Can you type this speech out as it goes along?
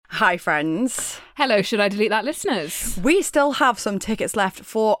Hi, friends. Hello, should I delete that, listeners? We still have some tickets left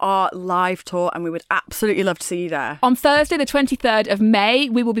for our live tour and we would absolutely love to see you there. On Thursday, the 23rd of May,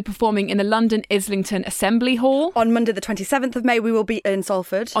 we will be performing in the London Islington Assembly Hall. On Monday, the 27th of May, we will be in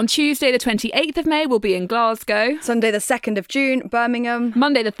Salford. On Tuesday, the 28th of May, we'll be in Glasgow. Sunday, the 2nd of June, Birmingham.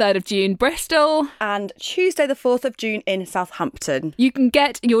 Monday, the 3rd of June, Bristol. And Tuesday, the 4th of June in Southampton. You can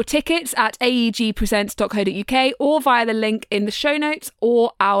get your tickets at aegpresents.co.uk or via the link in the show notes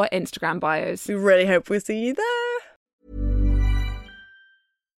or our Instagram bios. We really hope we'll see you there.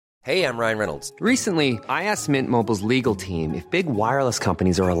 Hey, I'm Ryan Reynolds. Recently, I asked Mint Mobile's legal team if big wireless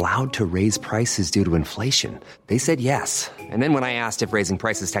companies are allowed to raise prices due to inflation. They said yes. And then when I asked if raising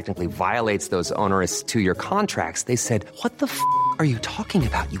prices technically violates those onerous two-year contracts, they said, "What the f*** are you talking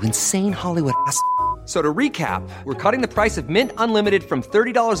about, you insane Hollywood ass?" So to recap, we're cutting the price of Mint Unlimited from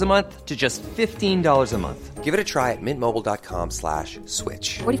 $30 a month to just $15 a month. Give it a try at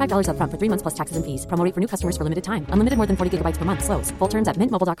mintmobile.com/switch. $45 up front for 3 months plus taxes and fees. Promo rate for new customers for limited time. Unlimited more than 40 gigabytes per month. Slows full terms at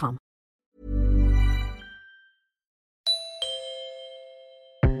mintmobile.com.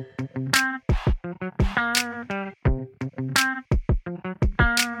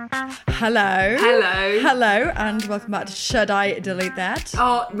 Hello, and welcome back to Should I Delete That?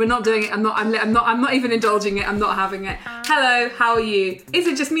 Oh, we're not doing it. I'm not even indulging it. I'm not having it. Hello, how are you? Is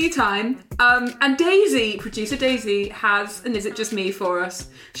it just me time? And Daisy, producer Daisy, has an Is It Just Me for us.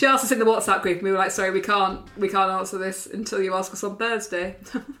 She asked us in the WhatsApp group and we were like, sorry, we can't answer this until you ask us on Thursday.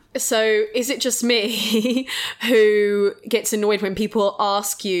 So, is it just me who gets annoyed when people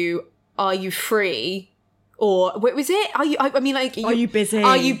ask you, are you free? Or what was it? Are you busy?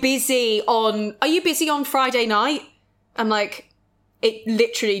 Are you busy on Friday night? I'm like, it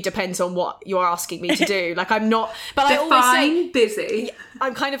literally depends on what you're asking me to do. Like, I'm not, but I always say busy.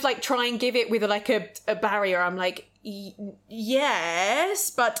 I'm kind of like try and give it with a barrier. I'm like,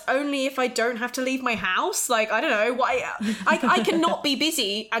 yes, but only if I don't have to leave my house. Like, I don't know why I cannot be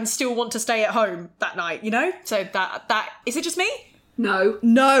busy and still want to stay at home that night. You know? So that is it just me?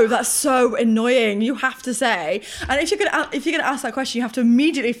 No, that's so annoying. You have to say, and if you're gonna ask that question, you have to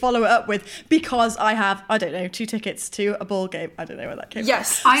immediately follow it up with, because I have, I don't know, 2 tickets to a ball game. I don't know where that came from.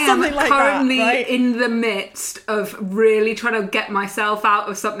 Yes, I am like currently that, right? in the midst of really trying to get myself out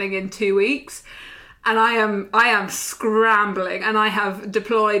of something in 2 weeks, and I am scrambling, and I have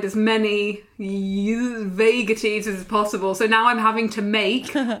deployed as many vagaries as possible. So now I'm having to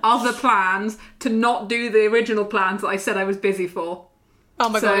make other plans to not do the original plans that I said I was busy for. Oh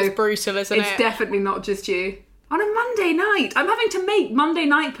my God, it's brutal, isn't it? It's definitely not just you. On a Monday night. I'm having to make Monday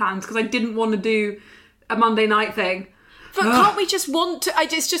night plans because I didn't want to do a Monday night thing. But can't we just want to...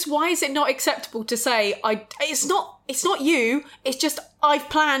 it's just, why is it not acceptable to say, it's not you, it's just I've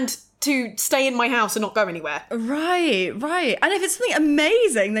planned to stay in my house and not go anywhere. Right. And if it's something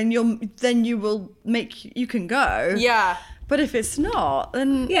amazing, then you can go. Yeah. But if it's not,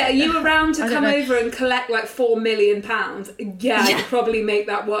 then... Yeah, are you around to come over and collect like £4 million? Yeah, I could probably make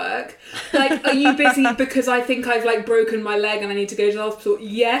that work. Like, are you busy because I think I've like broken my leg and I need to go to the hospital?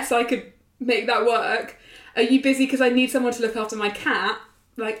 Yes, I could make that work. Are you busy because I need someone to look after my cat?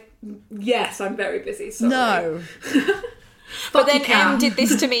 Like, yes, I'm very busy. Sorry. No. But then Em did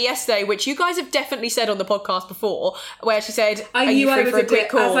this to me yesterday, which you guys have definitely said on the podcast before, where she said, I are knew you free I was for a quick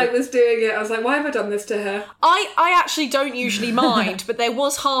call? As I was doing it, I was like, why have I done this to her? I actually don't usually mind, but there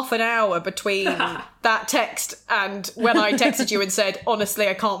was half an hour between that text and when I texted you and said, honestly,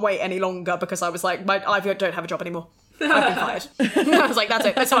 I can't wait any longer, because I was like, I don't have a job anymore. I've been fired. I was like, that's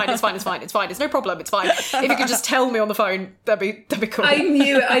it. It's fine. It's no problem. It's fine. If you could just tell me on the phone, that'd be cool. I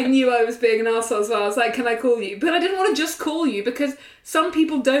knew I was being an arsehole as well. I was like, can I call you? But I didn't want to just call you because some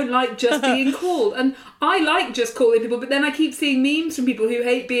people don't like just being called. And I like just calling people, but then I keep seeing memes from people who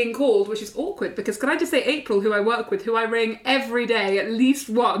hate being called, which is awkward because can I just say April, who I work with, who I ring every day at least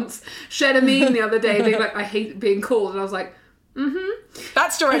once, shared a meme the other day being like, I hate being called. And I was like,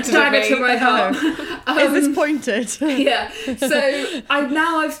 that's directed at me. To my heart. Is this pointed? Yeah. So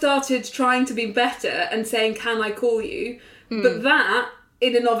I've started trying to be better and saying, can I call you? But that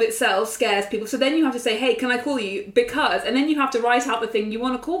in and of itself scares people. So then you have to say, hey, can I call you? Because, and then you have to write out the thing you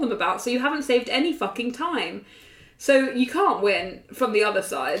want to call them about. So you haven't saved any fucking time. So you can't win from the other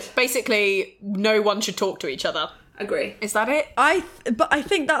side. Basically, no one should talk to each other. Agree. Is that it? But I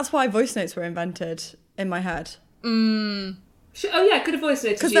think that's why voice notes were invented in my head. Oh yeah, could have voice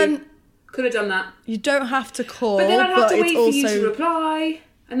noted you. Because then could have done that. You don't have to call, but then I'd have to wait for also... you to reply,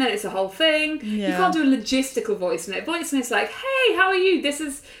 and then it's a whole thing. Yeah. You can't do a logistical voice note. Voice note's like, hey, how are you? This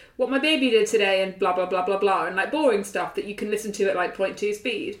is what my baby did today, and blah blah blah blah blah, and like boring stuff that you can listen to at like 0.2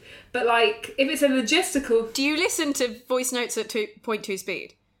 speed. But like if it's a logistical, do you listen to voice notes at 2.2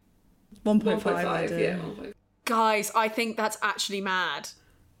 speed? 1.5. Yeah, 1.5. Guys, I think that's actually mad.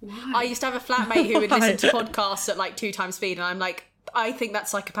 Why? I used to have a flatmate who would listen to podcasts at like 2 times speed, and I'm like, I think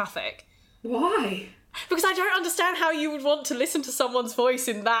that's psychopathic. Why? Because I don't understand how you would want to listen to someone's voice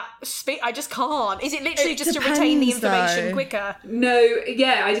in that speed. I just can't. Is it literally just to retain the information quicker? No,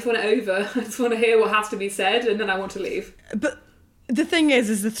 yeah, I just want it over. I just want to hear what has to be said, and then I want to leave. But the thing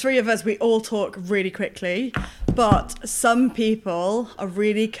is the three of us, we all talk really quickly, but some people are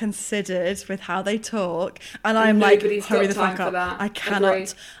really considered with how they talk, and I'm like, hurry the fuck up. I cannot. Agree.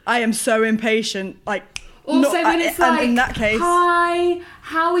 I am so impatient. Like, also, when it's like, in that case, hi,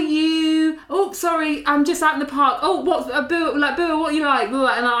 how are you? Oh, sorry, I'm just out in the park. Oh, what's boo? Like, boo, what you like? And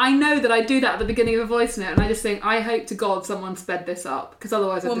I know that I do that at the beginning of a voice note, and I just think, I hope to God someone sped this up, because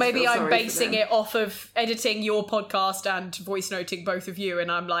otherwise, maybe I'm basing it off of editing your podcast and voice noting both of you,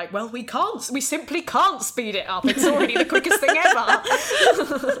 and I'm like, well, we simply can't speed it up. It's already the quickest thing ever.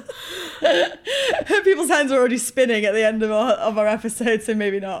 People's hands are already spinning at the end of our episode, so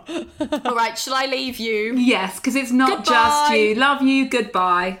maybe not. All right, shall I leave you? Yes, because it's not just you. Love you.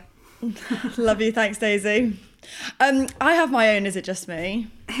 Goodbye. Love you. Thanks, Daisy. I have my own. Is it just me?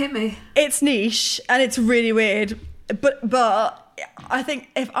 Hit me. It's niche and it's really weird, but I think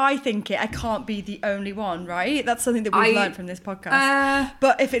if I think it, I can't be the only one, right? That's something that we've learned from this podcast.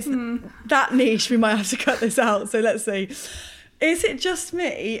 But if it's that niche, we might have to cut this out. So let's see. Is it just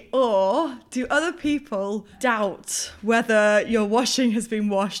me, or do other people doubt whether your washing has been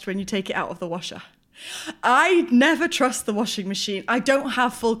washed when you take it out of the washer? I never trust the washing machine. I don't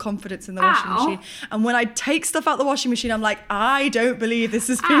have full confidence in the washing machine. And when I take stuff out the washing machine, I'm like, I don't believe this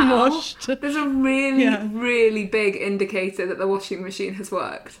has been washed. There's a really, really big indicator that the washing machine has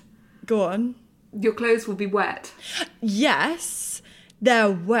worked. Go on. Your clothes will be wet. Yes, they're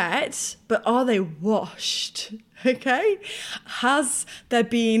wet, but are they washed? Okay, has there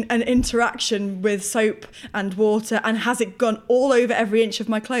been an interaction with soap and water, and has it gone all over every inch of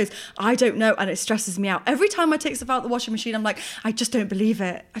my clothes? I don't know, and it stresses me out. Every time I take stuff out the washing machine, I'm like, I just don't believe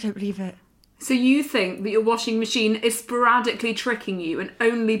it. I don't believe it. So you think that your washing machine is sporadically tricking you and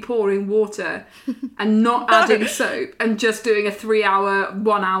only pouring water and not adding soap and just doing a 3 hour,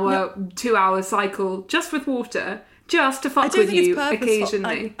 1 hour, 2 hour cycle just with water? Just to fuck with you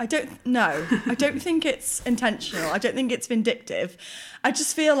occasionally. I don't think it's intentional. I don't think it's vindictive. I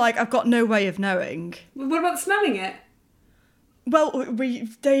just feel like I've got no way of knowing. What about smelling it? Well,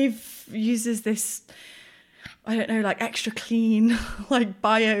 Dave uses this, I don't know, like extra clean, like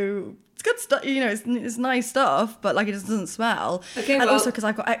bio. It's good stuff, you know, it's nice stuff, but like it just doesn't smell. Okay, and also because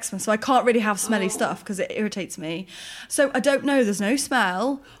I've got eczema, so I can't really have smelly stuff because it irritates me. So I don't know, there's no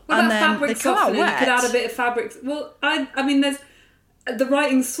smell. What about fabric softening? You could add a bit of fabric. Well, I mean, there's the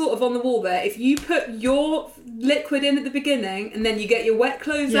writing's sort of on the wall there. If you put your liquid in at the beginning and then you get your wet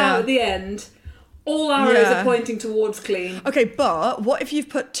clothes out at the end, all arrows are pointing towards clean. Okay, but what if you've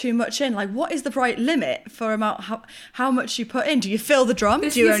put too much in? Like, what is the right limit for how much you put in? Do you fill the drum?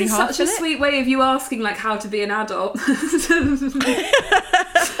 This Do you only is half such a sweet way of you asking, like, how to be an adult.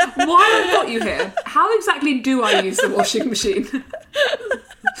 While I've got you here, how exactly do I use the washing machine?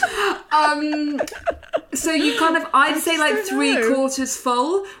 So you kind of, I'd say like 3/4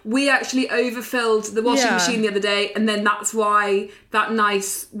 full. We actually overfilled the washing machine the other day, and then that's why that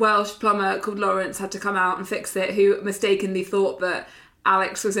nice Welsh plumber called Lawrence had to come out and fix it, who mistakenly thought that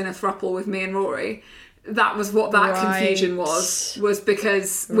Alex was in a throuple with me and Rory. That was what that confusion was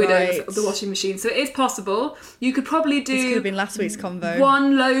because we'd overfilled the washing machine. So it is possible. You could probably do... This could have been last week's convo.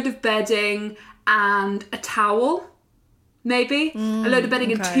 1 load of bedding and a towel. Maybe a load of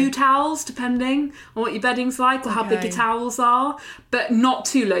bedding and 2 towels, depending on what your bedding's like or how big your towels are. But not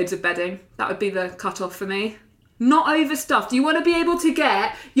 2 loads of bedding. That would be the cut-off for me. Not overstuffed. You want to be able to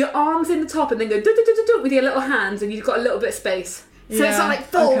get your arms in the top and then go with your little hands, and you've got a little bit of space. So it's not like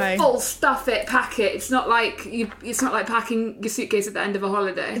full stuff it, pack it. It's not like packing your suitcase at the end of a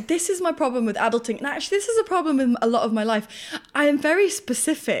holiday. This is my problem with adulting. And actually, this is a problem with a lot of my life. I am very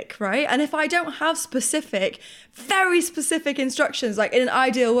specific, right? And if I don't have very specific instructions, like in an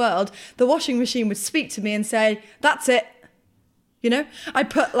ideal world, the washing machine would speak to me and say, that's it. You know, I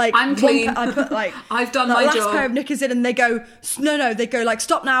put like I'm clean. I've done my last job. Pair of knickers in, and they go they go like,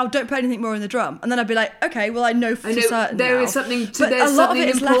 stop now, don't put anything more in the drum. And then I'd be like, okay, well I know for certain there now. Is something to, but there's a lot something of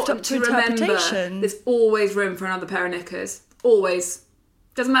it's left up to interpretation. There's always room for another pair of knickers. Always.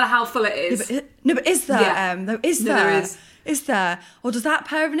 Doesn't matter how full it is. But is there? There is. Is there? Or does that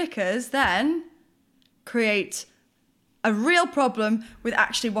pair of knickers then create a real problem with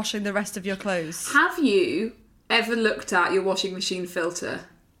actually washing the rest of your clothes? Have you ever looked at your washing machine filter?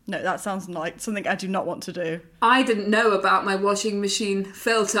 No, that sounds like something I do not want to do. I didn't know about my washing machine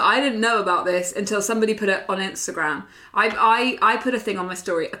filter. I didn't know about this until somebody put it on Instagram. I put a thing on my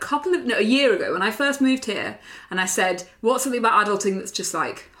story a year ago when I first moved here, and I said, what's something about adulting that's just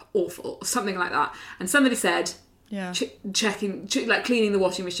like awful, or something like that. And somebody said, cleaning the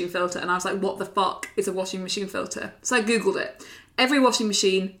washing machine filter. And I was like, what the fuck is a washing machine filter? So I Googled it. Every washing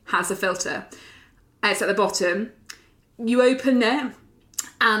machine has a filter. It's at the bottom. You open it,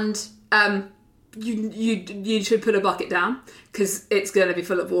 and you should put a bucket down because it's going to be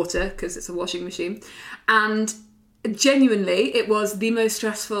full of water because it's a washing machine. And genuinely, it was the most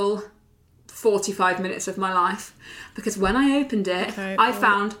stressful 45 minutes of my life, because when I opened it, I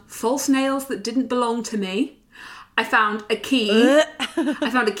found false nails that didn't belong to me. I found a key.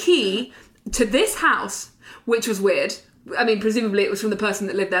 To this house, which was weird. I mean, presumably it was from the person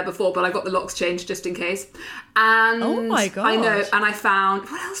that lived there before, but I got the locks changed just in case. And oh my god! I know. And I found,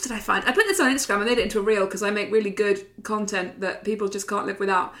 what else did I find? I put this on Instagram. I made it into a reel because I make really good content that people just can't live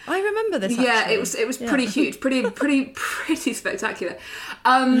without. I remember this. Actually. Yeah, it was pretty huge, pretty spectacular.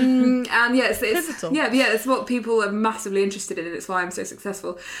 And yeah, it's what people are massively interested in, and it's why I'm so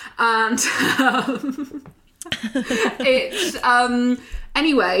successful. And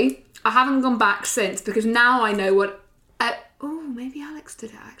anyway, I haven't gone back since because now I know what. Maybe Alex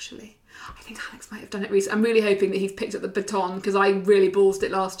did it actually. I think Alex might have done it recently. I'm really hoping that he's picked up the baton because I really ballsed it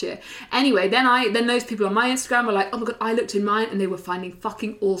last year. Anyway, then those people on my Instagram were like, oh my god, I looked in mine and they were finding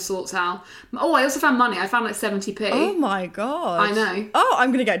fucking all sorts out. Oh, I also found money. I found like 70p. Oh my god. I know. Oh, I'm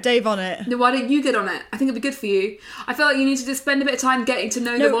going to get Dave on it. No, why don't you get on it? I think it'd be good for you. I feel like you need to just spend a bit of time getting to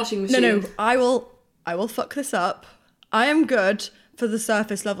know the washing machine. No, I will fuck this up. I am good for the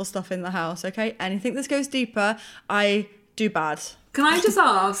surface level stuff in the house, okay? Anything that goes deeper, I do bad. Can I just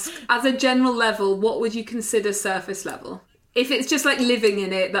ask, as a general level, what would you consider surface level? If it's just like living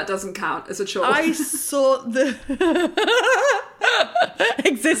in it, that doesn't count as a chore. I saw the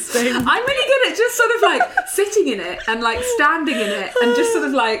existing. I'm really good at just sort of like sitting in it and like standing in it and just sort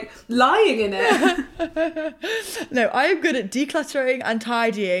of like lying in it. No, I am good at decluttering and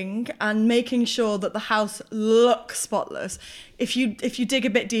tidying and making sure that the house looks spotless. If you dig a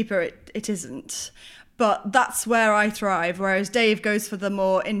bit deeper, it isn't. But that's where I thrive, whereas Dave goes for the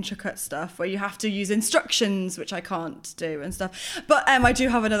more intricate stuff where you have to use instructions, which I can't do and stuff. But I do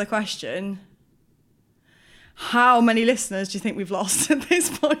have another question. How many listeners do you think we've lost at this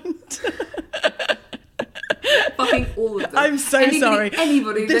point? Fucking all of them. I'm sorry.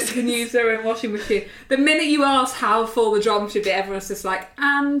 Anybody that can use their own washing machine. The minute you ask how full the drum should be, everyone's just like,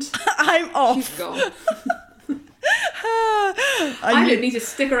 and I'm off. She's gone. I didn't need to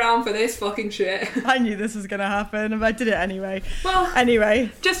stick around for this fucking shit. I knew this was going to happen, and I did it anyway. Well,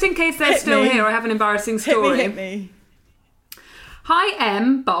 anyway, just in case they're still here, I have an embarrassing story. Hit me. Hi,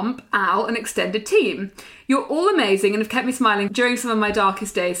 Em, Bump, Al, and extended team. You're all amazing and have kept me smiling during some of my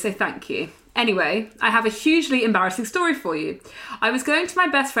darkest days, so thank you. Anyway, I have a hugely embarrassing story for you. I was going to my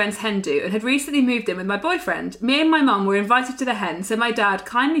best friend's hen do and had recently moved in with my boyfriend. Me and my mum were invited to the hen, so my dad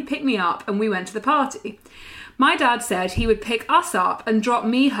kindly picked me up and we went to the party. My dad said he would pick us up and drop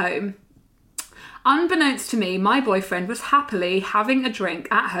me home. Unbeknownst to me, my boyfriend was happily having a drink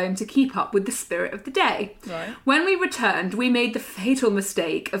at home to keep up with the spirit of the day. Right. When we returned, we made the fatal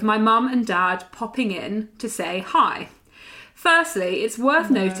mistake of my mum and dad popping in to say hi. Firstly, it's worth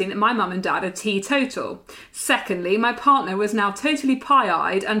noting that my mum and dad are teetotal. Secondly, my partner was now totally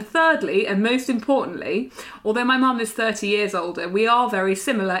pie-eyed. And thirdly, and most importantly, although my mum is 30 years older, we are very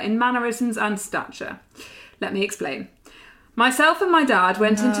similar in mannerisms and stature. Let me explain. Myself and my dad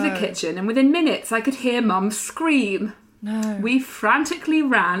went into the kitchen and within minutes I could hear Mum scream. No. We frantically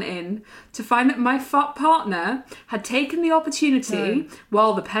ran in to find that my partner had taken the opportunity,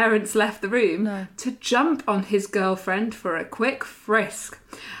 while the parents left the room, to jump on his girlfriend for a quick frisk.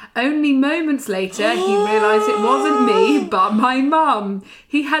 Only moments later he realised it wasn't me but my mum.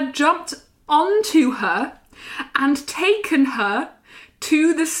 He had jumped onto her and taken her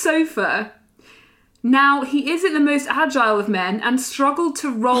to the sofa. Now, he isn't the most agile of men and struggled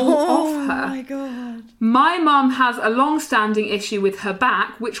to roll off her. Oh my god. My mum has a long-standing issue with her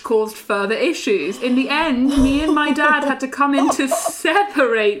back, which caused further issues. In the end, me and my dad had to come in to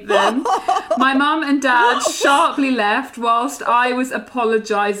separate them. My mum and dad sharply left whilst I was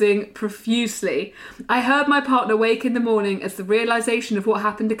apologising profusely. I heard my partner wake in the morning as the realisation of what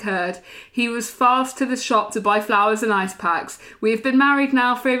happened occurred. He was fast to the shop to buy flowers and ice packs. We have been married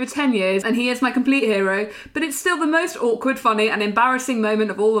now for over 10 years and he is my complete superhero, but it's still the most awkward, funny and embarrassing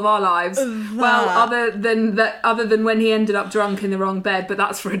moment of all of our lives. Well, other than when he ended up drunk in the wrong bed, but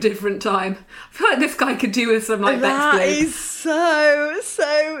that's for a different time. I feel like this guy could do with some like Bex That is so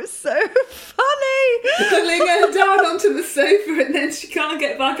funny. Pulling her down onto the sofa and then she can't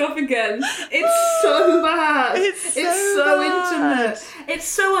get back up again. It's so bad. It's so intimate. It's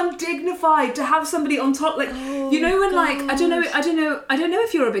so undignified to have somebody on top, like when God. Like I don't know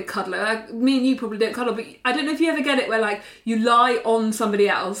if you're a big cuddler. Like, me and you probably don't cuddle, but I don't know if you ever get it where like you lie on somebody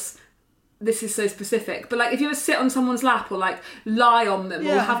else. This is so specific, but like if you ever sit on someone's lap or like lie on them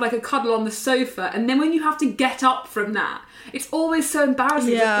or have like a cuddle on the sofa, and then when you have to get up from that, it's always so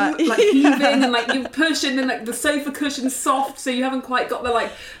embarrassing. Like heaving and like you push and then like the sofa cushion's soft, so you haven't quite got the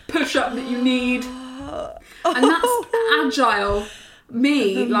like push up that you need. And that's agile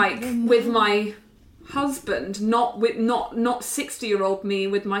me, like with my husband, not 60-year-old me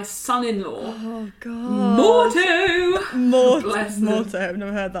with my son-in-law. Oh God, Morto. I've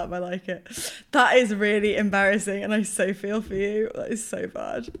never heard that, but I like it. That is really embarrassing, and I so feel for you. That is so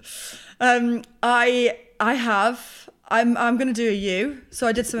bad. I'm gonna do a you. So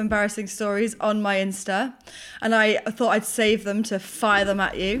I did some embarrassing stories on my Insta, and I thought I'd save them to fire them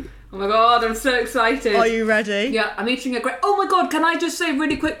at you. Oh my God, I'm so excited. Are you ready? Yeah, I'm eating a great... Oh my God, can I just say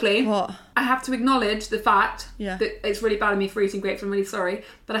really quickly... What? I have to acknowledge the fact that it's really bad of me for eating grapes. I'm really sorry.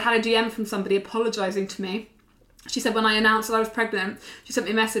 But I had a DM from somebody apologising to me. She said when I announced that I was pregnant, she sent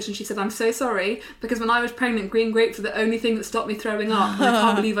me a message and she said, I'm so sorry, because when I was pregnant, green grapes were the only thing that stopped me throwing up. And I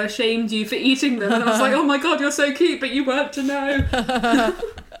can't believe I shamed you for eating them. And I was like, oh my God, you're so cute, but you weren't to know.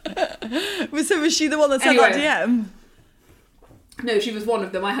 So was she the one that sent that DM? No, she was one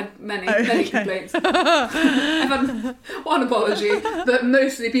of them. I had many complaints. I've had one apology, but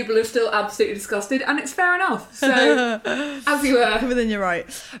mostly people are still absolutely disgusted, and it's fair enough. So, as you were. Within your right.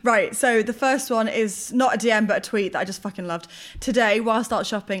 Right, so the first one is not a DM, but a tweet that I just fucking loved. Today, whilst out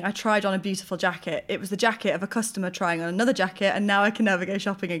shopping, I tried on a beautiful jacket. It was the jacket of a customer trying on another jacket, and now I can never go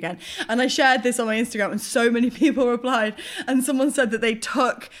shopping again. And I shared this on my Instagram, and so many people replied, and someone said that they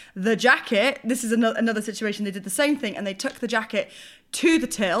took the jacket. This is another situation. They did the same thing, and they took the jacket to the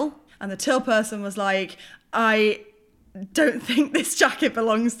till, and the till person was like, I don't think this jacket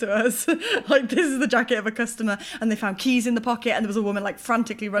belongs to us. Like, this is the jacket of a customer. And they found keys in the pocket, and there was a woman like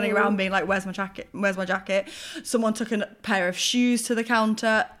frantically running around being like, where's my jacket? Someone took a pair of shoes to the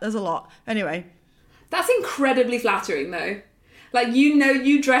counter. There's a lot. Anyway, that's incredibly flattering though. Like,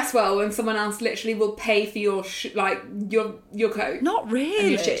 you dress well when someone else literally will pay for your your coat. Not really, and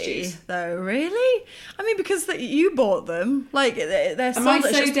your shit shoes. Though, really? I mean, because you bought them. Like, they're Am I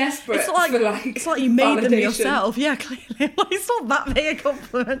so desperate? It's like you made them yourself. Yeah, clearly. Like, it's not that big a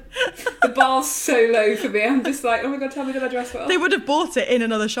compliment. The bar's so low for me. I'm just like, oh my God, tell me that I dress well. They would have bought it in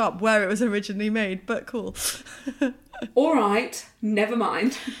another shop where it was originally made, but cool. All right, never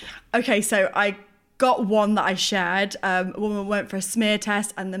mind. Okay, so I got one that I shared. A woman went for a smear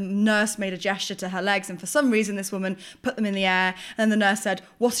test, and the nurse made a gesture to her legs, and for some reason this woman put them in the air, and the nurse said,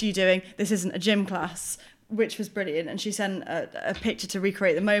 what are you doing? This isn't a gym class, which was brilliant. And she sent a picture to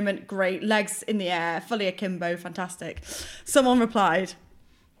recreate the moment. Great, legs in the air, fully akimbo, fantastic. Someone replied,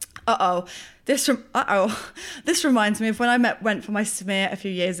 this reminds me of when I went for my smear a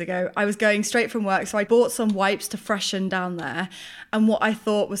few years ago. I was going straight from work, so I bought some wipes to freshen down there, and what I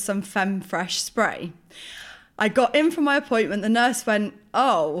thought was some Femme Fresh spray. I got in for my appointment, the nurse went,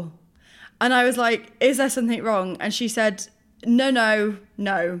 oh, and I was like, is there something wrong? And she said, no,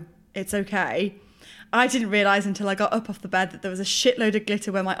 it's okay. I didn't realise until I got up off the bed that there was a shitload of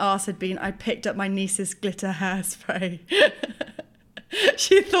glitter where my arse had been. I picked up my niece's glitter hairspray.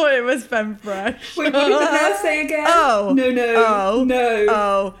 She thought it was Femme Fresh. Wait, what did the nurse say again?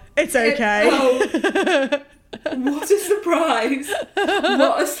 No. It's okay. What a surprise.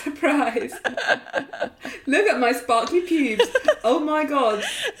 What a surprise. Look at my sparkly pubes. Oh my God.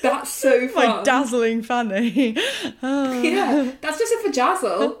 That's so fun. My dazzling fanny. Yeah, that's just a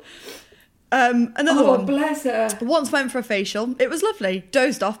vajazzle. Another one. Bless her. Once went for a facial. It was lovely.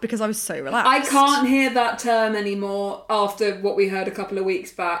 Dozed off because I was so relaxed. I can't hear that term anymore after what we heard a couple of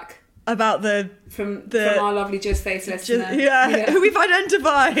weeks back. About from our lovely Just Face listener. Who we've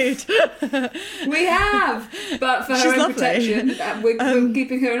identified. We have. But for her own protection, we're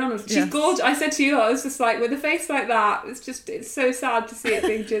keeping her anonymous. She's gorgeous. I said to you, I was just like, with a face like that, it's so sad to see it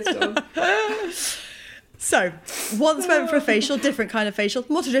being jizzed on. So, once went for a facial, different kind of facial,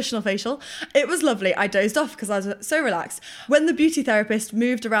 more traditional facial. It was lovely. I dozed off because I was so relaxed. When the beauty therapist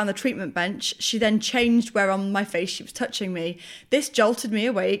moved around the treatment bench, she then changed where on my face she was touching me. This jolted me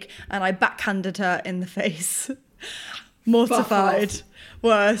awake, and I backhanded her in the face. Mortified.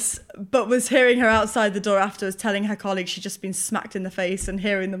 worse, but was hearing her outside the door afterwards telling her colleagues she'd just been smacked in the face and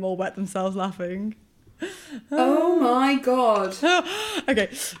hearing them all wet themselves laughing. Oh my God. Okay.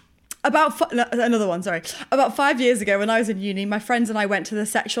 Another one, sorry. About 5 years ago when I was in uni, my friends and I went to the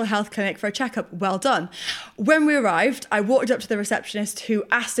sexual health clinic for a checkup. Well done. When we arrived, I walked up to the receptionist who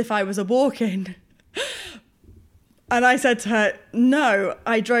asked if I was a walk-in. And I said to her, no,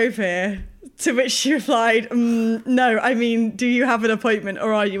 I drove here. To which she replied, no, I mean, do you have an appointment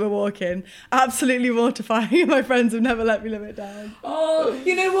or are you a walk-in? Absolutely mortifying. My friends have never let me live it down. Oh,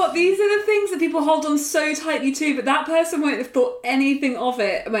 you know what? These are the things that people hold on so tightly to, but that person won't have thought anything of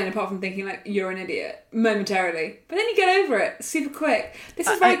it, apart from thinking, like, you're an idiot, momentarily. But then you get over it super quick. This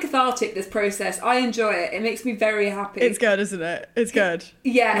is very cathartic, this process. I enjoy it. It makes me very happy. It's good, isn't it? It's good.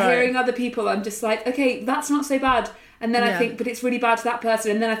 Yeah, right. Hearing other people, I'm just like, okay, that's not so bad. And then I think, but it's really bad to that person.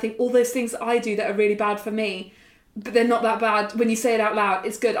 And then I think all those things that I do that are really bad for me, but they're not that bad. When you say it out loud,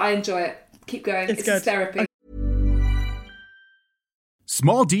 it's good. I enjoy it. Keep going. It's good. Therapy.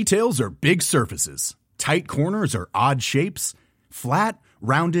 Small details are big surfaces. Tight corners are odd shapes. Flat,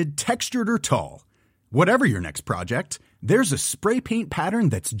 rounded, textured, or tall. Whatever your next project, there's a spray paint pattern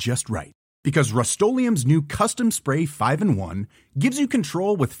that's just right. Because Rust-Oleum's new Custom Spray 5-in-1 gives you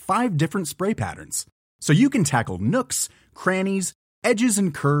control with 5 different spray patterns. So you can tackle nooks, crannies, edges,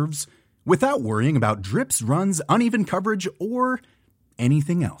 and curves without worrying about drips, runs, uneven coverage, or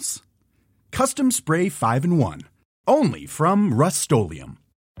anything else. Custom Spray 5-in-1. Only from Rust-Oleum.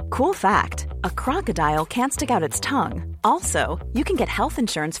 Cool fact, a crocodile can't stick out its tongue. Also, you can get health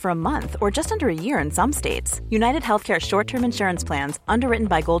insurance for a month or just under a year in some states. United Healthcare short-term insurance plans, underwritten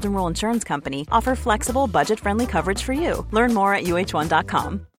by Golden Rule Insurance Company, offer flexible, budget-friendly coverage for you. Learn more at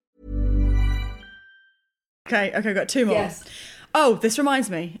uh1.com. Okay, got 2 more. Yes. Oh, this reminds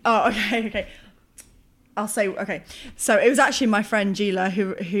me. Oh, okay. I'll say, okay. So it was actually my friend Gila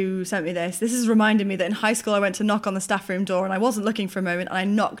who sent me this. This has reminded me that in high school I went to knock on the staff room door and I wasn't looking for a moment and I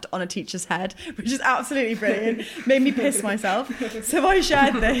knocked on a teacher's head, which is absolutely brilliant. Made me piss myself. So I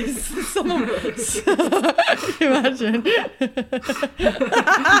shared this. Someone... Imagine.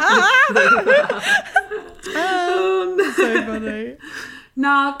 Oh, no. So funny.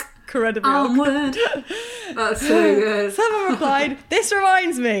 Knock. Incredibly onward. That's so good. Someone replied, this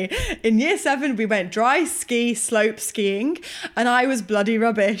reminds me. In year 7, we went dry ski slope skiing and I was bloody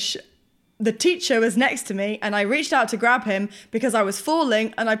rubbish. The teacher was next to me and I reached out to grab him because I was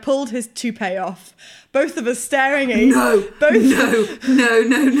falling and I pulled his toupee off. Both of us staring at each other. No.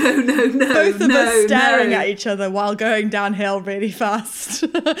 Both of us staring at each other while going downhill really fast.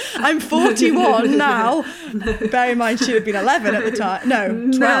 I'm 41 now. Bear in mind, she'd have been 11 at the time. No,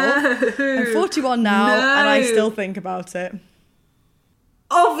 12. I'm 41 now and I still think about it.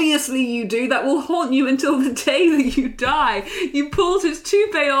 Obviously you do. That will haunt you until the day that you die. You pulled his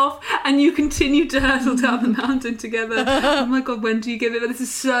toupee off and you continued to hurtle down the mountain together. Oh my God, when do you give it? This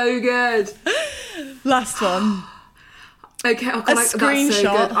is so good. Last one. Okay, that's so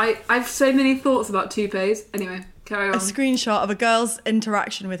good. I have so many thoughts about toupees. Anyway, carry on. A screenshot of a girl's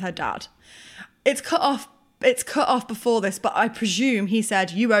interaction with her dad. It's cut off before this, but I presume he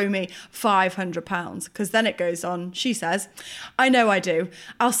said, you owe me £500, because then it goes on. She says, I know I do.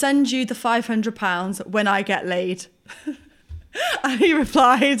 I'll send you the £500 when I get laid. And he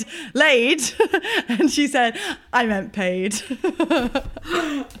replied, laid? And she said, I meant paid.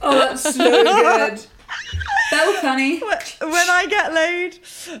 Oh, that's so good. That was funny. When I get laid.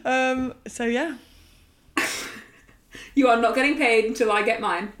 So yeah. You are not getting paid until I get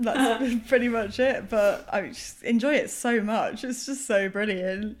mine. That's pretty much it, but I just enjoy it so much. It's just so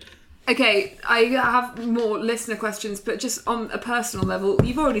brilliant. Okay, I have more listener questions, but just on a personal level,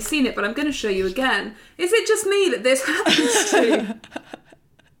 you've already seen it, but I'm going to show you again. Is it just me that this happens to?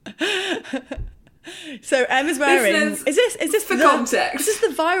 So Emma's wearing... Is this for context? Is this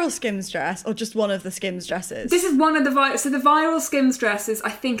the viral Skims dress or just one of the Skims dresses? This is one of the So the viral Skims dresses, I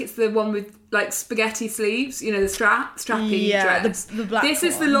think it's the one with like spaghetti sleeves, you know, the strappy dress. The black This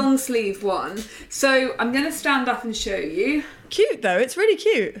is the long sleeve one. So I'm going to stand up and show you. Cute though, it's really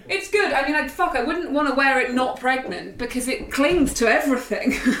cute. It's good. I mean, I wouldn't want to wear it not pregnant because it clings to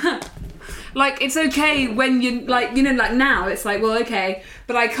everything. Like, it's okay when you, like, you know, like now it's like, well, okay,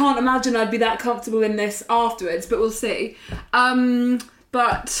 but I can't imagine I'd be that comfortable in this afterwards, but we'll see.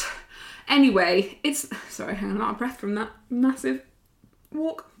 But anyway, sorry, I'm out of breath from that massive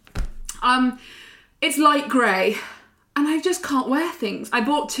walk. It's light grey. And I just can't wear things. I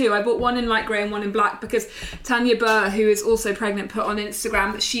bought 2. I bought one in light grey and one in black because Tanya Burr, who is also pregnant, put on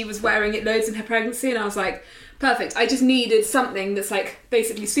Instagram that she was wearing it loads in her pregnancy. And I was like, perfect. I just needed something that's like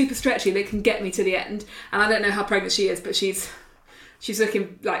basically super stretchy that can get me to the end. And I don't know how pregnant she is, but she's she's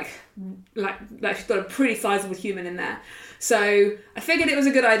looking like she's got a pretty sizable human in there. So I figured it was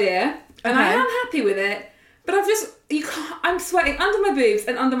a good idea, and I am happy with it. But I'm sweating under my boobs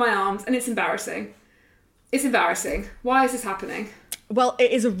and under my arms, and it's embarrassing. It's embarrassing. Why is this happening? Well,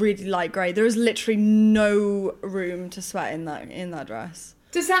 it is a really light grey. There is literally no room to sweat in that dress.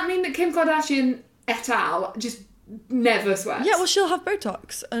 Does that mean that Kim Kardashian et al. Just never sweats? Yeah, well, she'll have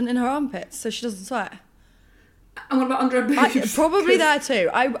Botox in her armpits, so she doesn't sweat. And what about under her boobs? Probably there too.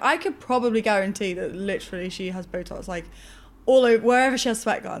 I could probably guarantee that literally she has Botox, like, all over, wherever she has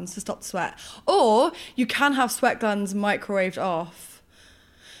sweat glands, to stop the sweat. Or you can have sweat glands microwaved off.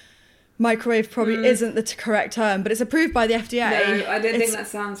 Microwave probably isn't the correct term, but it's approved by the FDA. No, I don't think that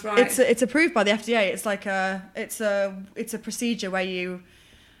sounds right. It's approved by the FDA. It's like it's a procedure where you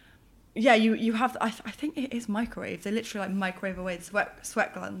have. I think it is microwave. They literally like microwave away the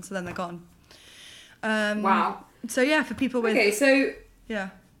sweat glands, so then they're gone. Wow. So yeah, for people with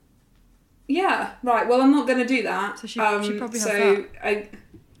yeah, right. Well, I'm not going to do that. So she probably has that.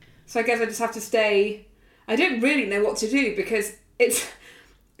 So I guess I just have to stay. I don't really know what to do because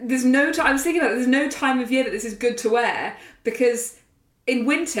there's no time. I was thinking about it, there's no time of year that this is good to wear, because in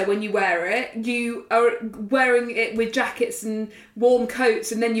winter when you wear it, you are wearing it with jackets and warm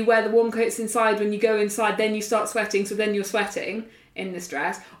coats, and then you wear the warm coats inside. When you go inside, then you start sweating, so then you're sweating in this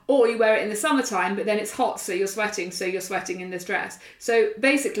dress. Or you wear it in the summertime, but then it's hot, so you're sweating in this dress. So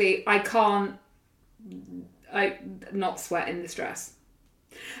basically, I can't not sweat in this dress.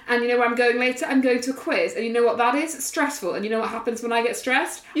 And you know where I'm going later? I'm going to a quiz. And you know what that is? It's stressful. And you know what happens when I get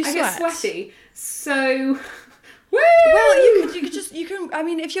stressed? I get sweaty. So, woo! Well, you can, I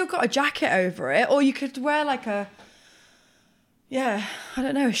mean, if you've got a jacket over it, or you could wear like a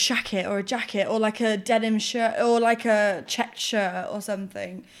shacket or a jacket, or like a denim shirt, or like a checked shirt or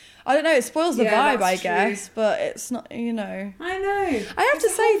something. I don't know, it spoils the vibe, I guess, but it's not, you know. I know. I have to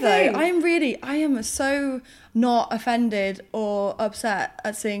say, though, I am so not offended or upset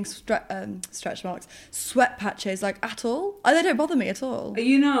at seeing stretch marks, sweat patches, like, at all. They don't bother me at all. Are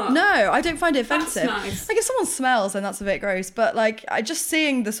you not? No, I don't find it offensive. That's nice. Like, if someone smells, then that's a bit gross, but, like, just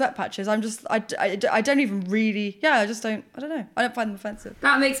seeing the sweat patches, I don't even really, I don't know. I don't find them offensive.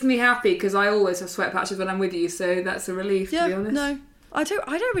 That makes me happy, because I always have sweat patches when I'm with you, so that's a relief, to be honest. No. I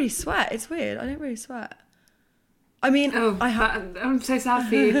don't really sweat. It's weird. I don't really sweat. I mean, I'm so sad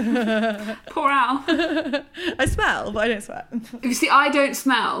for you. Poor Al. I smell, but I don't sweat. You see, I don't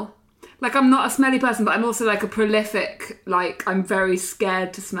smell. Like, I'm not a smelly person, but I'm also like a prolific, like, I'm very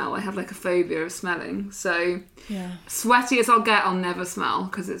scared to smell. I have like a phobia of smelling. So, sweaty as I'll get, I'll never smell,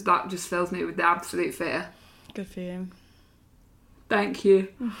 because that just fills me with the absolute fear. Good for you. Thank you.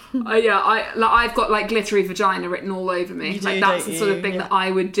 I've got like glittery vagina written all over me. That's the sort of thing that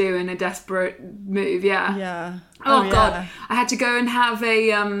I would do in a desperate move. Yeah. Yeah. Oh God, I had to go and have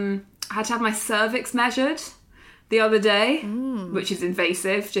my cervix measured the other day, which is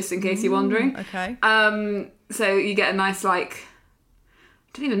invasive, just in case you're wondering. Okay. So you get a nice, like,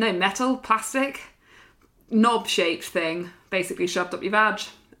 I don't even know, metal, plastic, knob-shaped thing, basically shoved up your vag,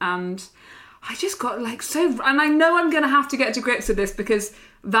 and I just got and I know I'm going to have to get to grips with this, because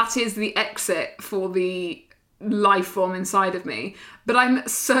that is the exit for the life form inside of me. But I'm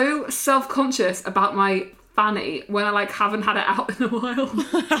so self-conscious about my fanny when I haven't had it out in a while.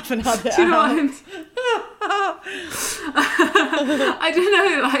 Haven't had it Do you know out. what I mean? I don't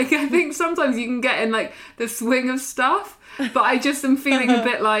know, I think sometimes you can get in the swing of stuff, but I just am feeling a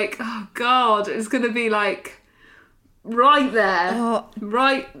bit oh God, it's going to be right there.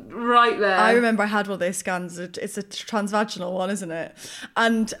 Right there. I remember I had one of those scans. It's a transvaginal one, isn't it?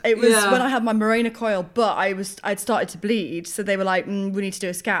 And it was when I had my Mirena coil, but I'd started to bleed, so they were like, we need to do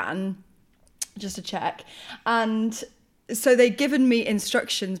a scan just to check. And so they'd given me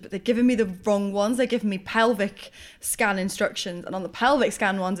instructions, but they'd given me the wrong ones. They'd given me pelvic scan instructions, and on the pelvic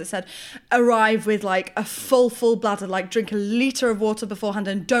scan ones it said arrive with a full bladder, drink a litre of water beforehand,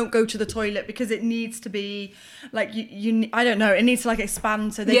 and don't go to the toilet because it needs to be you I don't know, it needs to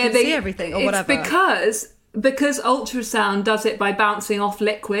expand so they can see everything or whatever. Because ultrasound does it by bouncing off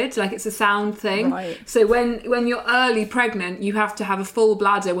liquid, it's a sound thing. Right. So when you're early pregnant, you have to have a full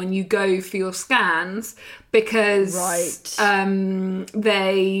bladder when you go for your scans, because it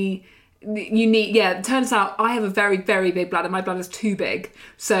turns out I have a very, very big bladder. My bladder's too big,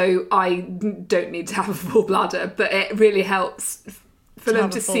 so I don't need to have a full bladder, but it really helps for them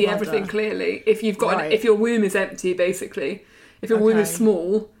to see everything clearly. If you've got if your womb is empty, basically. If your womb is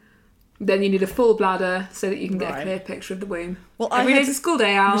small, then you need a full bladder so that you can get a clear picture of the womb. Well, every day's a school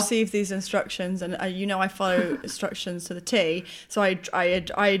day out. I received these instructions, and I follow instructions to the T. So I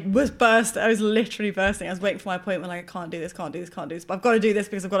was literally bursting. I was waiting for my appointment, like, I can't do this. But I've got to do this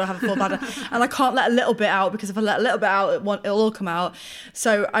because I've got to have a full bladder, and I can't let a little bit out, because if I let a little bit out, it'll all come out.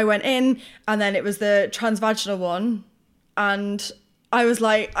 So I went in, and then it was the transvaginal one, and I was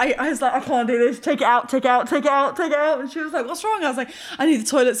like, I can't do this. Take it out. And she was like, what's wrong? I was like, I need the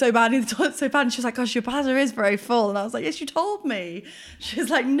toilet so bad. And she was like, gosh, your bladder is very full. And I was like, yes, you told me. She was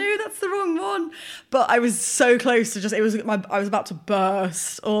like, no, that's the wrong one. But I was so close to I was about to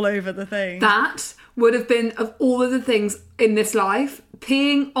burst all over the thing. That would have been, of all of the things in this life,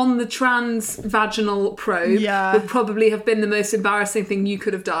 peeing on the transvaginal probe would probably have been the most embarrassing thing you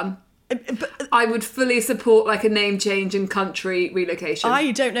could have done. But I would fully support like a name change and country relocation.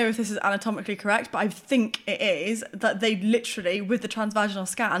 I don't know if this is anatomically correct, but I think it is, that they literally, with the transvaginal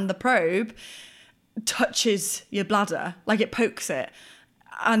scan, the probe touches your bladder, like it pokes it.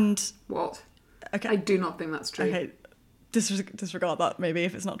 And what? Okay, I do not think that's true. Okay, disregard that maybe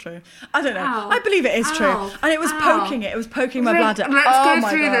if it's not true. I don't know. I believe it is true. And it was poking it. It was poking my bladder. Let's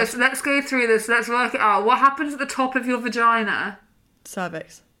go through this. Let's work it out. What happens at the top of your vagina?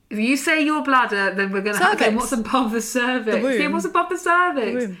 Cervix. If you say your bladder, then we're going to have to... What's above the cervix? The womb. Yeah, what's above the cervix?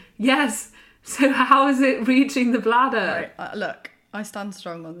 The womb. Yes. So how is it reaching the bladder? Right, look, I stand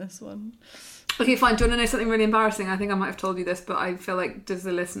strong on this one. Okay, fine. Do you want to know something really embarrassing? I think I might have told you this, but I feel like, does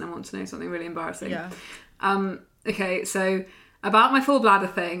the listener want to know something really embarrassing? Yeah. Okay, so about my full bladder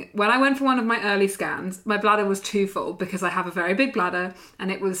thing, when I went for one of my early scans, my bladder was too full because I have a very big bladder,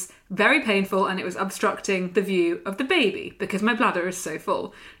 and it was very painful, and it was obstructing the view of the baby because my bladder is so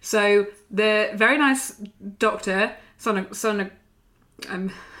full. So the very nice doctor,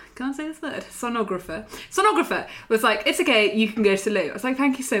 can't say this word, sonographer was like, it's okay, you can go to the loo. I was like,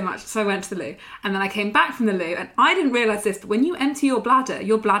 thank you so much. So I went to the loo, and then I came back from the loo, and I didn't realise this, but when you empty your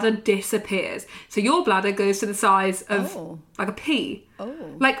bladder disappears. So your bladder goes to the size of like a pea.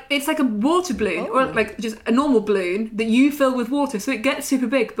 Like it's like a water balloon, or like just a normal balloon that you fill with water, so it gets super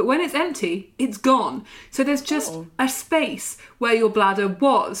big, but when it's empty, it's gone. So there's just a space where your bladder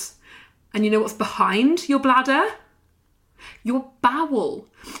was. And you know what's behind your bladder? Your bowel.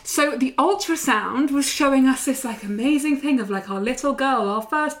 So the ultrasound was showing us this like amazing thing of like our little girl, our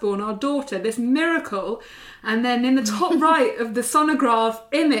firstborn, our daughter, this miracle. And then in the top right of the sonograph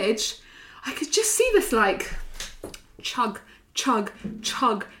image, I could just see this like chug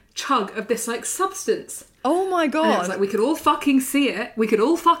of this like substance. Oh my God. And it was like, we could all fucking see it. And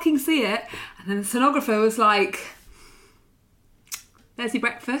then the sonographer was like, there's your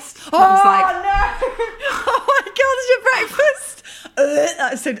breakfast. Oh, I was like, no! Oh my God, it's your breakfast!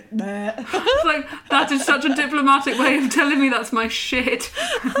 I said, it's like, that is such a diplomatic way of telling me that's my shit.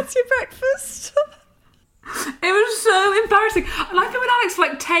 That's your breakfast. It was so embarrassing. And I've been with Alex for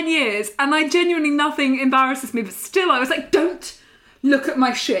like 10 years, and I genuinely, nothing embarrasses me, but still I was like, don't look at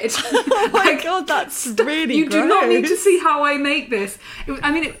my shit. Oh my God, that's really You gross. do not need to see how I make this.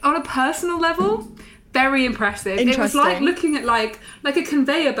 On a personal level, very impressive. It was like looking at like a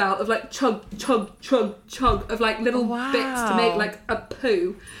conveyor belt of like chug of like little bits to make like a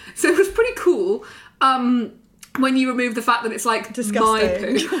poo. So it was pretty cool. When you remove the fact that it's like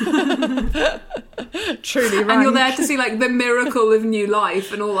disgusting. My poo. Truly rank. And you're there to see like the miracle of new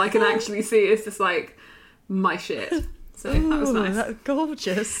life, and all I can actually see is just like my shit. So that was nice. That's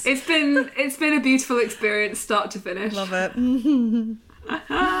gorgeous. It's been a beautiful experience, start to finish. Love it.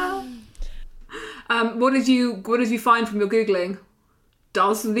 What did you find from your Googling?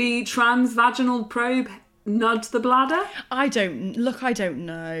 Does the transvaginal probe nudge the bladder? I don't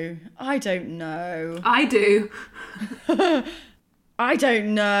know. I do. I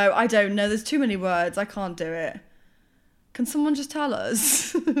don't know. There's too many words. I can't do it. Can someone just tell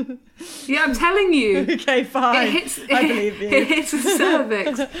us? Yeah, I'm telling you. Okay, fine. I believe you. It hits the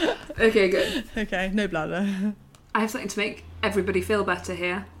cervix. Okay, good. Okay, no bladder. I have something to make everybody feel better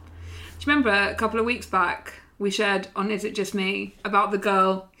here. Do you remember a couple of weeks back we shared on Is It Just Me about the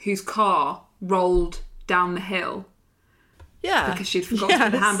girl whose car rolled down the hill? Yeah. Because she'd forgotten to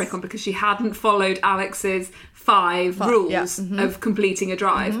put the handbrake on because she hadn't followed Alex's five rules of completing a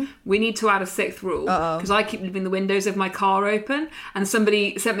drive. We need to add a sixth rule because I keep leaving the windows of my car open, and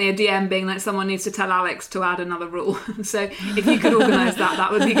somebody sent me a DM being like, someone needs to tell Alex to add another rule. So if you could organise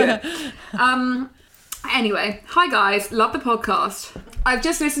that would be good. Anyway, hi guys, love the podcast. I've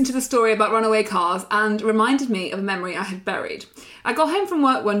just listened to the story about runaway cars and reminded me of a memory I had buried. I got home from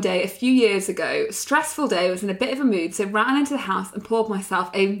work one day a few years ago, stressful day, was in a bit of a mood, so ran into the house and poured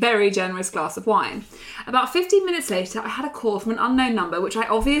myself a very generous glass of wine. About 15 minutes later, I had a call from an unknown number, which I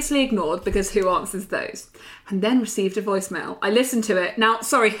obviously ignored because who answers those? And then received a voicemail. I listened to it. Now,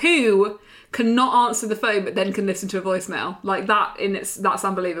 sorry, who cannot answer the phone but then can listen to a voicemail? Like that that's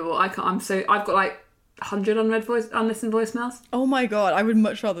unbelievable. I've got like 100 unlistened voicemails. Oh my god, I would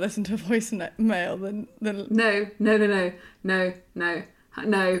much rather listen to a voicemail than No, I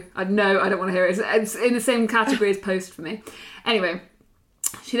don't want to hear it. It's in the same category as post for me. Anyway,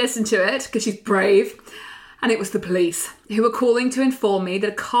 she listened to it because she's brave, and it was the police who were calling to inform me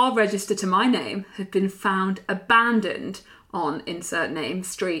that a car registered to my name had been found abandoned on insert name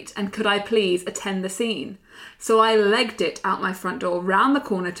street, and could I please attend the scene? So I legged it out my front door, round the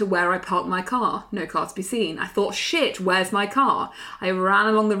corner to where I parked my car. No car to be seen. I thought, shit, where's my car? I ran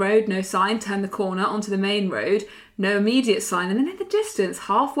along the road, no sign, turned the corner onto the main road, no immediate sign, and then in the distance,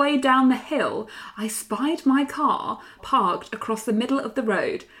 halfway down the hill, I spied my car parked across the middle of the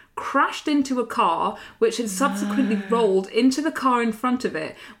road, crashed into a car which had subsequently rolled into the car in front of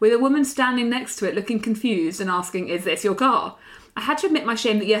it, with a woman standing next to it looking confused and asking, is this your car? I had to admit my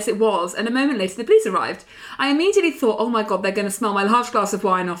shame that yes, it was, and a moment later the police arrived. I immediately thought, oh my god, they're going to smell my large glass of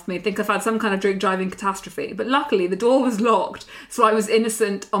wine off me, think I've had some kind of drink-driving catastrophe. But luckily the door was locked, so I was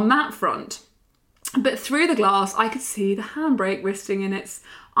innocent on that front. But through the glass I could see the handbrake resting in its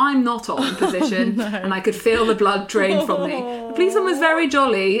I'm not on position, no. And I could feel the blood drain from me. The policeman was very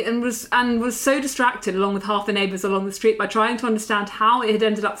jolly and was so distracted, along with half the neighbours along the street, by trying to understand how it had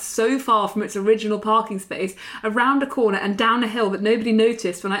ended up so far from its original parking space, around a corner and down a hill, that nobody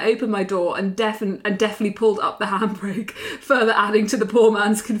noticed when I opened my door and definitely pulled up the handbrake, further adding to the poor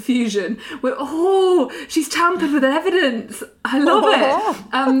man's confusion. She's tampered with evidence. I love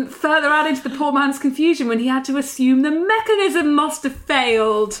it. Further adding to the poor man's confusion when he had to assume the mechanism must have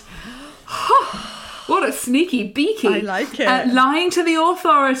failed. What a sneaky beaky. I like it. Lying to the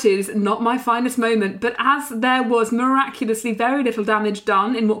authorities, not my finest moment, but as there was miraculously very little damage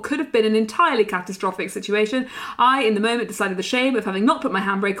done in what could have been an entirely catastrophic situation, I, in the moment, decided the shame of having not put my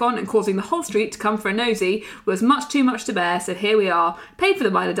handbrake on and causing the whole street to come for a nosy was much too much to bear, so here we are. Paid for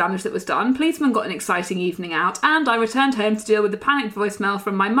the minor damage that was done, policeman got an exciting evening out, and I returned home to deal with the panicked voicemail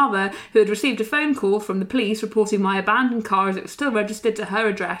from my mother, who had received a phone call from the police reporting my abandoned car as it was still registered to her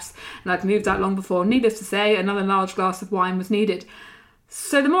address, and I'd moved out long before. Needless to say, another large glass of wine was needed.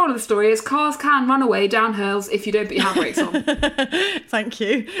 So the moral of the story is cars can run away down hills if you don't put your handbrakes on. Thank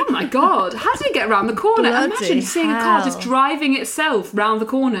you. Oh my god, how did it get around the corner? Bloody Imagine seeing a car just driving itself round the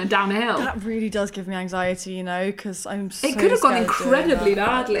corner and down a hill. That really does give me anxiety, you know, because I'm so It could have gone incredibly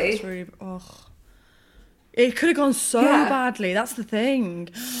badly. It could have gone so badly, that's the thing.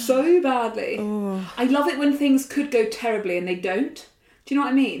 So badly. Oh. I love it when things could go terribly and they don't. Do you know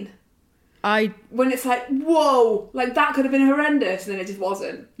what I mean? When it's like, whoa, like that could have been horrendous, and then it just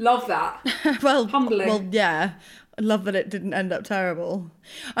wasn't. Love that. Humbling. Well, yeah. I love that it didn't end up terrible.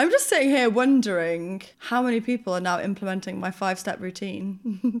 I'm just sitting here wondering how many people are now implementing my 5-step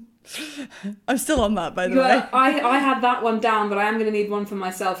routine. I'm still on that, by the way. I had that one down, but I am going to need one for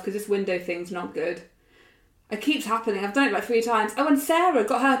myself because this window thing's not good. It keeps happening. I've done it like 3 times. Oh, and Sarah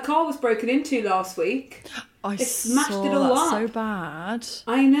her car was broken into last week. I smashed it all up. So bad.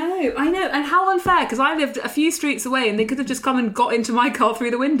 I know. And how unfair, because I lived a few streets away and they could have just come and got into my car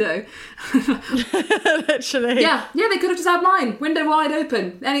through the window. Literally. Yeah, they could have just had mine, window wide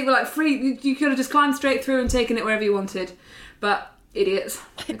open. And it was like free, you could have just climbed straight through and taken it wherever you wanted. But idiots.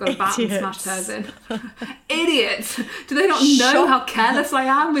 They've got a bat and smashed hers in. Idiots. Do they not know how careless I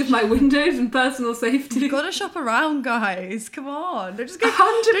am with my windows and personal safety? You've got to shop around, guys. Come on. Don't just go,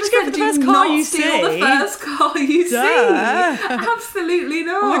 100% for the first car you see. The first car you see. Absolutely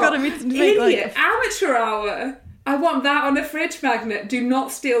not. Oh my god, I'm idiot. Amateur hour. I want that on a fridge magnet. Do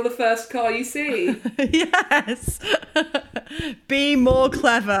not steal the first car you see. Yes. Be more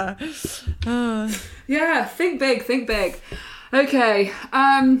clever. Yeah, think big. Okay,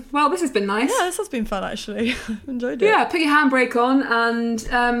 well, this has been nice. Yeah, this has been fun, actually. I've enjoyed it. Yeah, put your handbrake on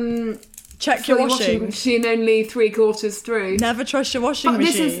and check your washing machine only 3/4 through. Never trust your washing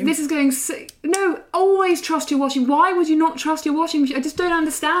machine. This is going... No, always trust your washing. Why would you not trust your washing machine? I just don't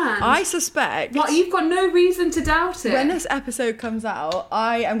understand. I suspect... What, you've got no reason to doubt it. When this episode comes out,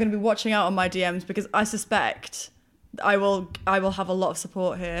 I am going to be watching out on my DMs because I suspect I will have a lot of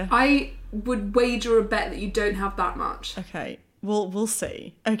support here. I would wager a bet that you don't have that much. Okay, we'll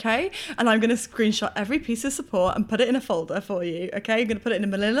see, okay? And I'm going to screenshot every piece of support and put it in a folder for you, okay? I'm going to put it in a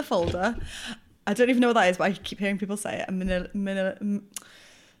manila folder I don't even know what that is, but I keep hearing people say it. A manila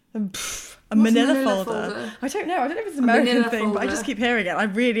folder. I don't know if it's an American thing, folder. But I just keep hearing it. I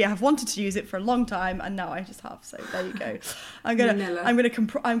really have wanted to use it for a long time, and now I just have. So there you go. I'm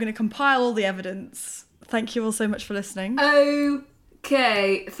gonna compile all the evidence. Thank you all so much for listening.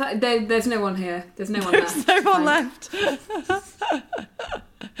 Okay, there's no one here. There's no one left. There's no one left.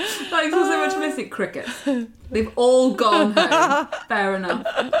 Thanks for so much missing. Crickets. They've all gone home. Fair enough.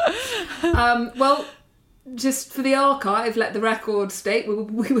 Well, just for the archive, let the record state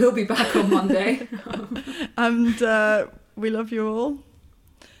we will be back on Monday. And we love you all.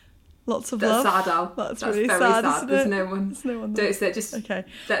 Lots of love. That's sad, Al. That's really very sad. There's no one. Don't say just. Okay.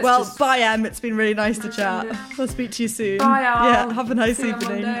 Well, bye, Em. It's been really nice to chat. I'll speak to you soon. Bye, Al. Yeah. Have a nice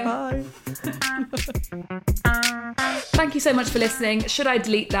evening. Bye. Thank you so much for listening. Should I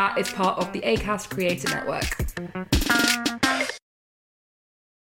Delete That is part of the Acast Creator Network.